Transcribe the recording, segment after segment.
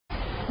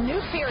New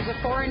fears of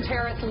foreign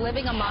terrorists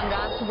living among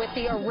us with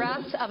the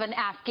arrest of an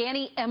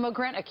Afghani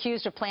immigrant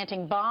accused of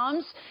planting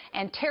bombs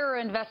and the terror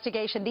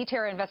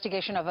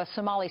investigation of a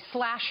Somali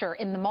slasher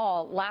in the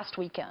mall last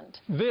weekend.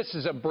 This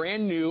is a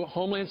brand new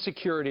Homeland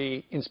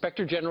Security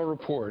Inspector General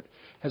report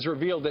has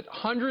revealed that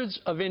hundreds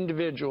of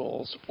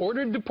individuals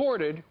ordered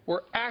deported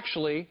were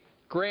actually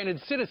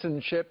granted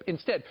citizenship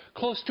instead,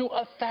 close to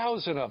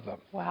 1,000 of them.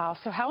 Wow.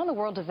 So how in the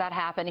world does that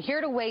happen?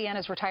 Here to weigh in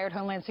is retired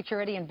Homeland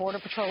Security and Border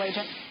Patrol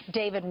agent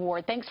David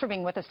Ward. Thanks for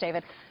being with us,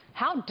 David.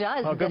 How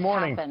does this happen?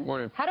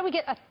 Morning. How do we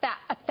get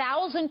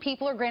 1,000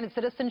 people are granted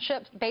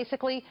citizenship,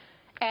 basically,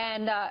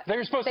 and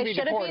they're supposed to be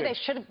deported.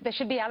 They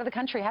should be out of the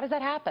country. How does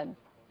that happen?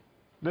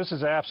 This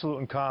is absolute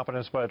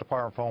incompetence by the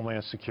Department of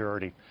Homeland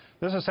Security.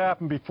 This has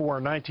happened before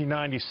in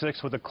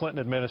 1996 with the Clinton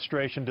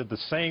administration, did the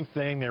same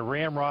thing. They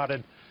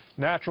ramrodded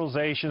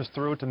naturalizations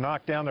through to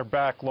knock down their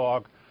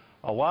backlog.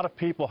 A lot of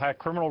people had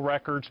criminal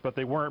records, but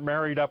they weren't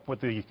married up with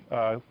the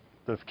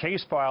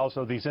case files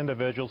of these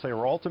individuals. They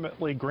were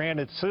ultimately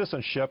granted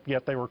citizenship,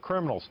 yet they were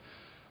criminals.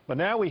 But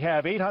now we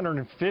have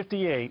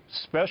 858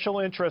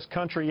 special interest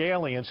country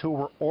aliens who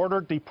were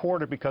ordered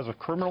deported because of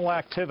criminal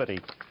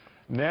activity,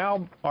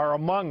 now are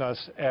among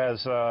us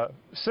as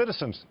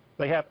citizens.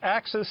 They have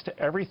access to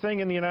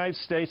everything in the United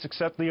States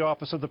except the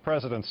office of the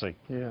presidency.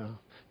 Yeah,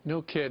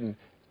 no kidding.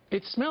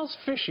 It smells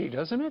fishy,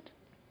 doesn't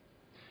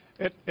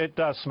it? It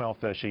does smell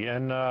fishy.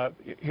 And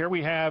here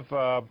we have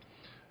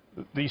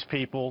these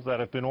people that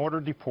have been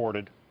ordered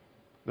deported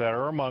that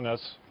are among us,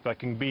 that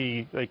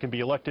they can be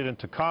elected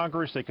into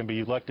Congress, they can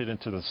be elected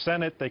into the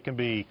Senate, they can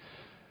be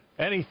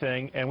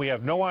anything, and we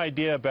have no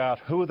idea about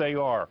who they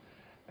are.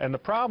 And the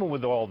problem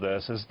with all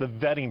this is the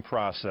vetting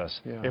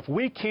process. Yeah. If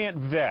we can't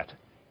vet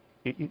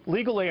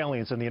legal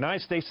aliens in the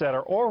United States that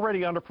are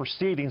already under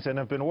proceedings and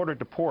have been ordered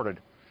deported,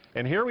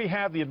 and here we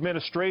have the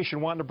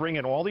administration wanting to bring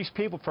in all these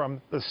people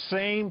from the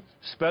same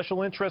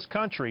special interest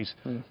countries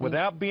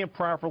without being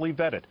properly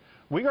vetted.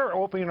 We are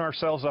opening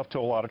ourselves up to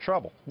a lot of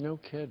trouble. No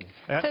kidding.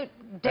 So,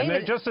 David,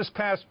 and just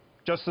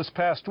this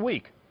past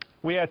week,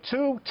 we had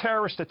 2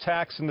 terrorist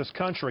attacks in this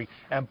country,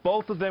 and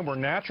both of them were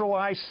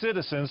naturalized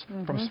citizens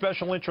from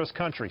special interest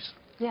countries.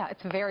 Yeah,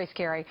 it's very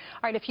scary.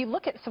 All right, if you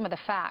look at some of the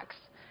facts,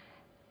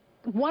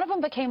 one of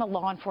them became a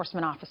law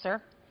enforcement officer.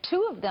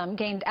 2 of them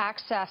gained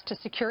access to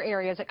secure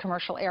areas at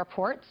commercial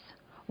airports.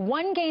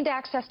 1 gained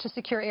access to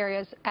secure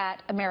areas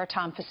at a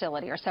maritime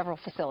facility or several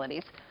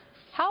facilities.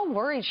 How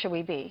worried should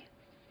we be?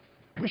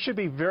 We should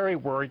be very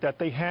worried that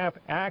they have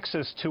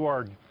access to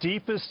our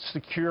deepest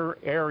secure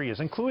areas,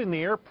 including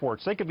the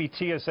airports. They could be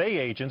TSA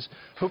agents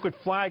who could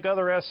flag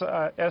other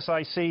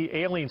SIC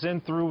aliens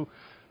in through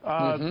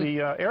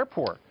the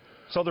airport.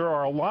 So there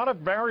are a lot of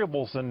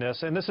variables in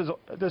this, and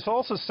this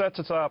also sets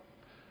us up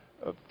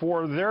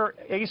for their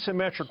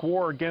asymmetric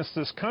war against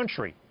this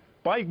country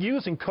by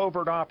using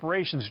covert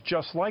operations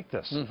just like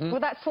this. Well,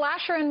 that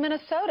slasher in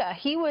Minnesota,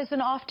 he was an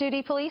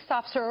off-duty police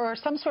officer or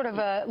some sort of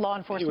a law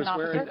enforcement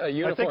officer. He was wearing a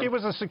uniform. I think he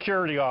was a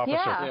security officer.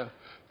 Yeah.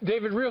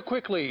 David, real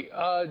quickly,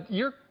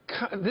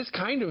 this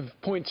kind of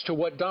points to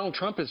what Donald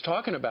Trump is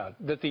talking about,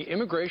 that the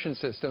immigration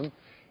system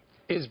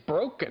is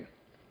broken.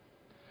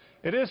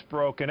 It is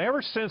broken.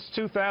 Ever since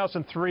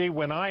 2003,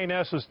 when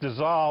INS was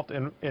dissolved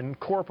and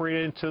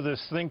incorporated into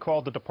this thing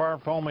called the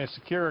Department of Homeland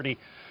Security,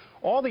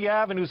 all the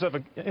avenues of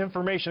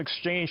information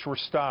exchange were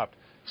stopped.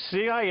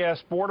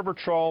 CIS, Border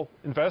Patrol,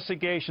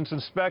 investigations,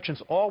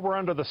 inspections, all were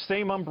under the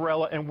same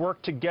umbrella and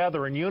worked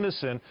together in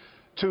unison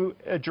to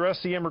address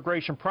the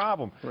immigration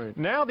problem. Right.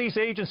 Now these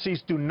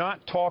agencies do not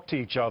talk to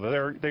each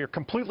other. They're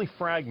completely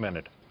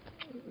fragmented.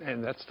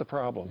 And that's the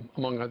problem,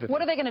 among other things.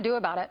 What are they going to do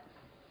about it?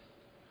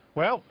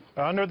 Well,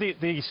 under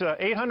these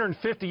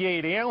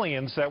 858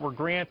 aliens that were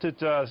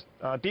granted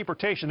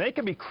deportation, they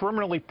can be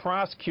criminally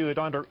prosecuted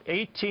under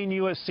 18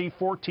 U.S.C.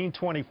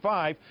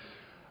 1425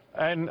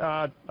 and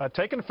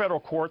taken to federal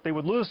court. They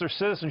would lose their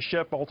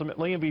citizenship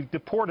ultimately and be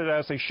deported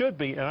as they should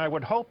be. And I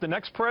would hope the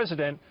next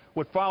president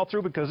would follow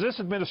through, because this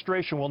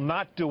administration will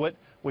not do it.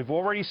 We've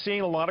already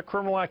seen a lot of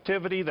criminal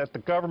activity that the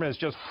government has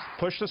just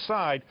pushed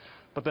aside.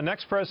 But the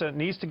next president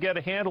needs to get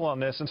a handle on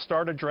this and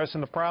start addressing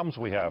the problems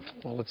we have.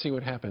 Well, let's see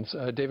what happens.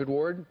 David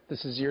Ward,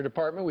 this is your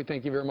department. We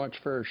thank you very much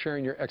for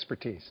sharing your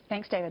expertise.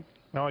 Thanks, David.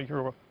 No,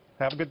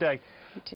 have a good day.